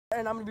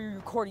and I'm gonna be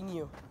recording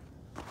you.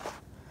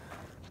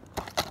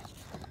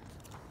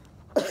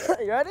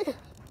 You ready?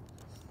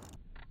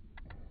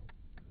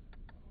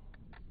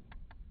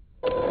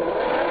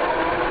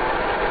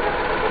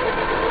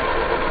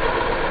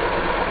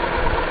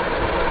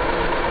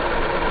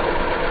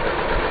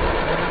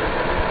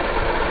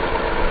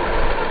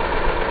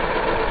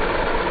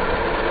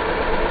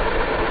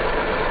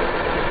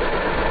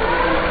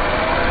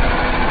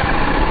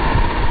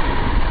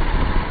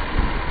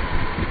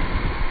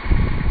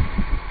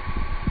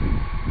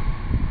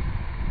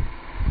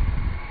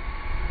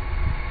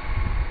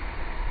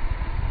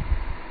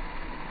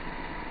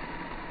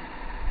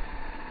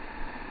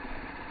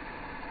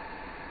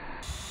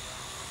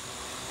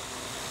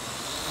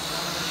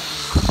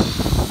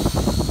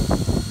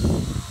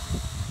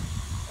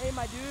 Hey,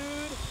 my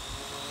dude.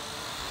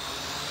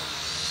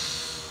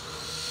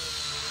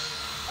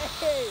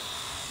 Hey,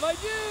 my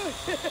dude.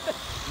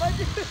 My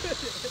dude.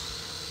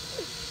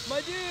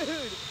 My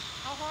dude.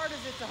 How hard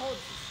is it to hold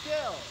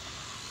still?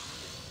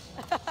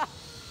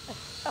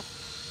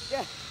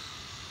 Yeah.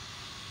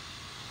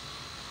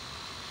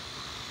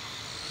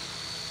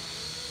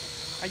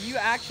 Are you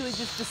actually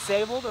just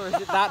disabled, or is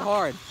it that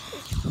hard?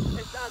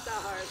 It's not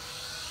that hard.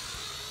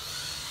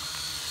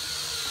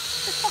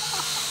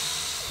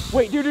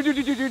 Wait, dude.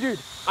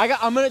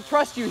 I'm gonna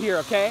trust you here,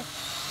 okay?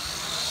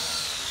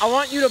 I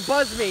want you to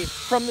buzz me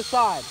from the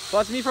side.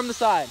 Buzz me from the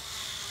side.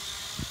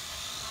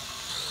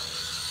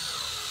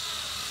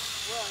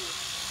 Where are you?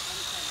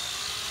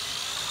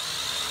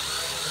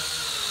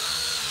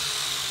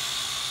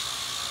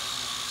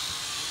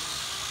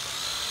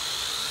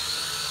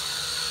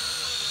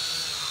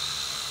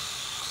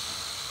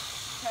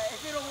 Okay,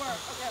 if it'll work.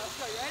 Okay, let's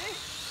go. You ready?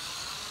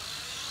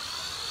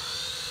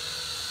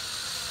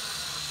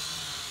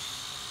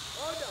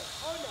 Oh no,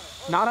 oh no.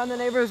 Oh Not on the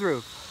neighbor's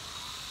roof.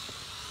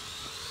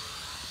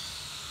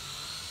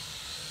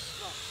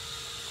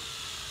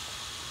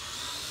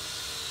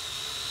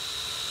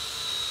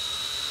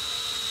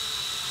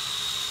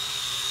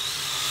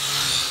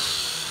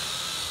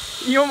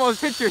 You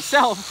almost hit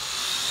yourself.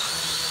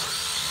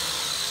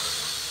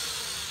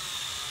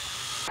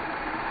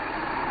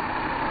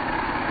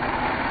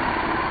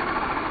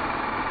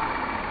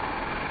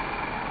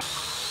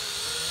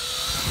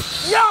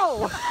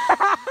 Yo!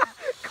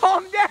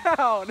 Calm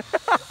down.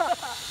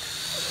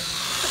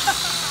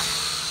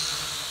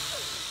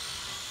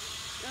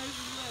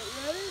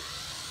 Ready?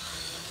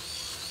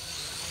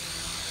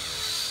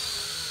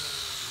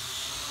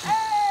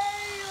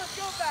 Hey, let's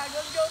go back,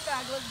 let's go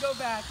back, let's go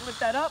back. Lift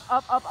that up,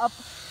 up.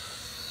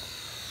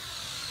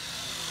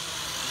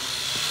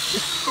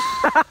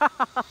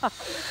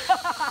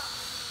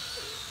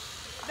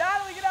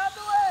 Natalie, get out of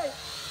the way.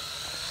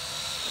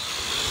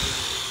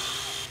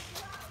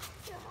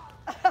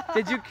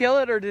 Did you kill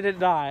it or did it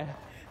die?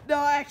 No,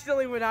 I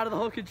accidentally went out of the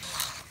whole control.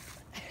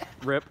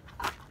 Rip.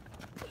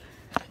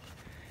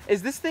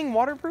 Is this thing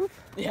waterproof?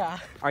 Yeah.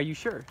 Are you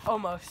sure?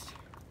 Almost.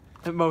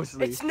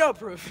 Mostly. It's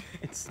snow-proof.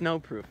 It's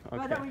snow-proof. By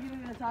the Okay. time we get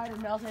it inside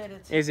and melt it,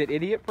 it's... Is it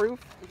idiot-proof?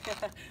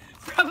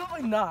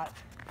 Probably not.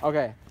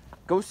 Okay.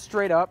 Go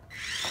straight up.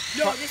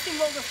 No, this thing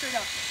won't go straight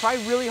up. Try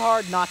really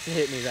hard not to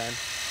hit me then.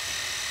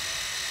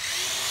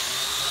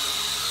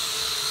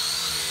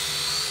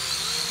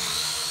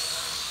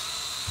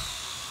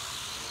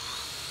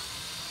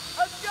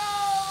 Let's go!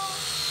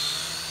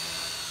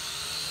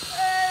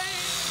 Hey!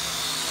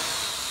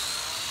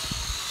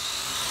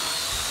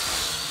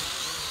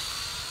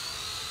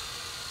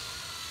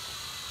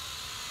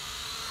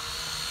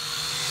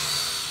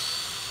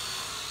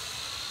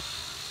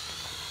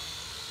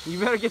 You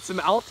better get some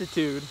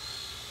altitude.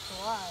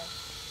 Why?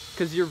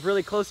 Because you're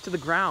really close to the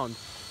ground.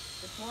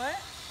 It's what?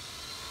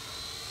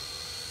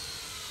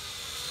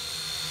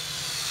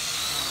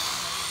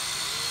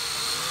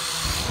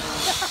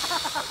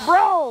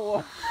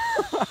 Bro!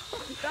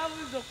 That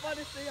was the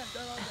funnest thing I've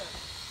done all day.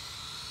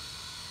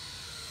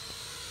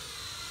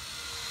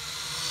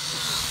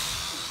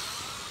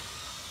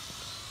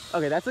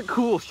 Okay, that's a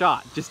cool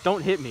shot. Just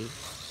don't hit me.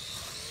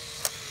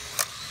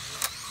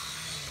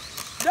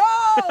 No!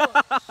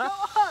 Go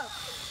up!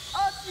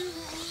 Up, you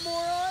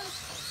moron!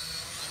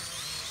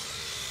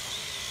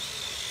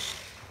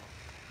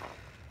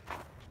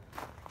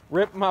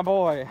 Rip my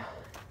boy.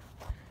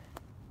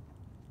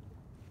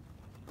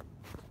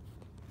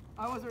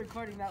 I wasn't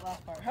recording that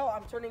last part. Hell,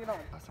 I'm turning it on.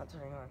 That's not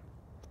turning on.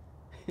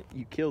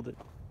 You killed it.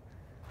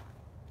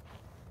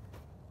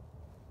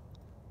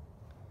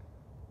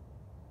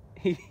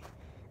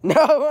 No,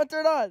 I won't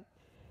turn on.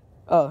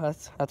 Oh,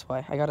 that's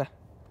why. I gotta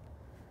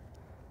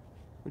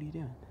What are you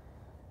doing?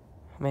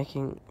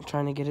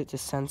 trying to get it to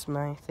sense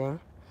my thing.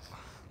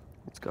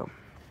 Let's go.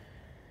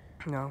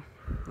 No,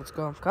 let's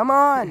go. Come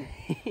on.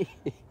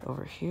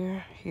 Over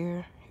here,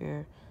 here.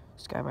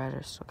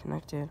 Skyrider's still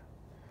connected.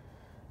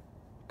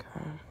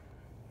 Okay.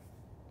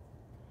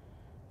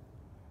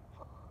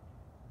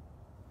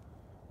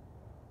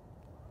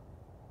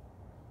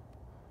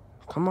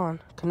 Come on,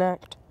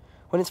 connect.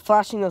 When it's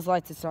flashing those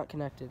lights, it's not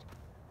connected.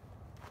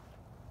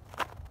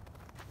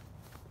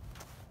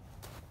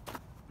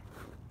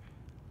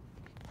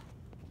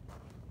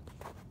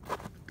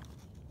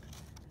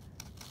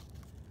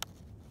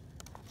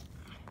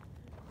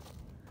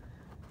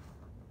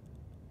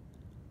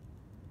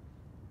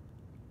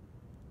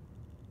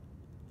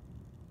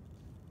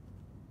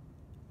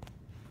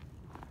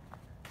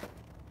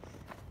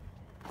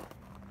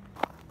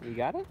 You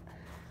got it?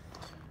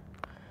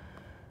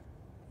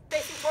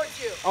 Facing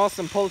towards you.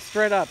 Awesome. Pull it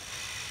straight up.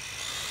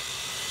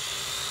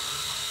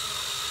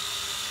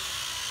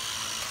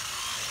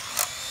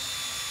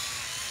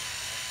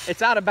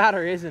 It's out of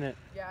battery, isn't it?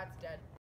 Yeah, it's dead.